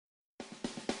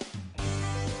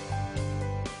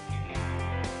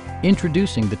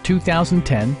Introducing the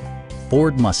 2010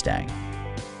 Ford Mustang.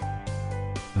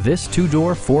 This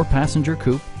two-door, four-passenger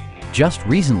coupe just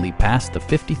recently passed the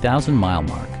 50,000-mile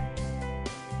mark.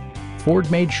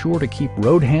 Ford made sure to keep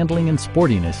road handling and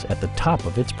sportiness at the top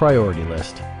of its priority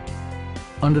list.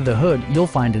 Under the hood, you'll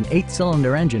find an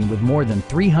 8-cylinder engine with more than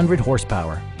 300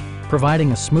 horsepower,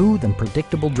 providing a smooth and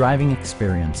predictable driving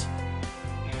experience.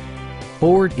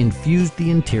 Ford infused the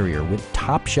interior with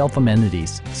top-shelf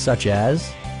amenities such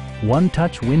as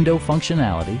one-touch window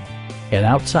functionality, an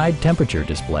outside temperature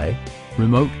display,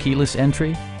 remote keyless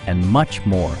entry, and much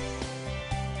more.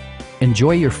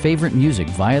 Enjoy your favorite music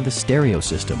via the stereo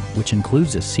system, which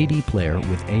includes a CD player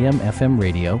with AM/FM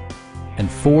radio and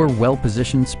 4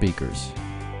 well-positioned speakers.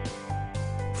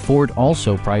 Ford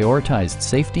also prioritized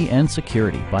safety and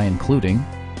security by including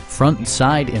front and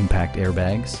side impact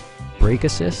airbags, brake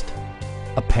assist,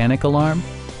 a panic alarm,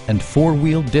 and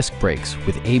 4-wheel disc brakes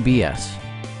with ABS.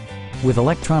 With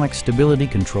electronic stability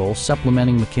control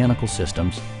supplementing mechanical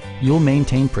systems, you'll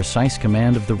maintain precise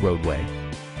command of the roadway.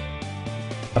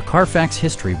 A Carfax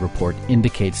history report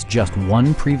indicates just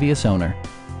one previous owner.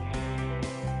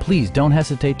 Please don't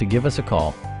hesitate to give us a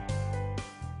call.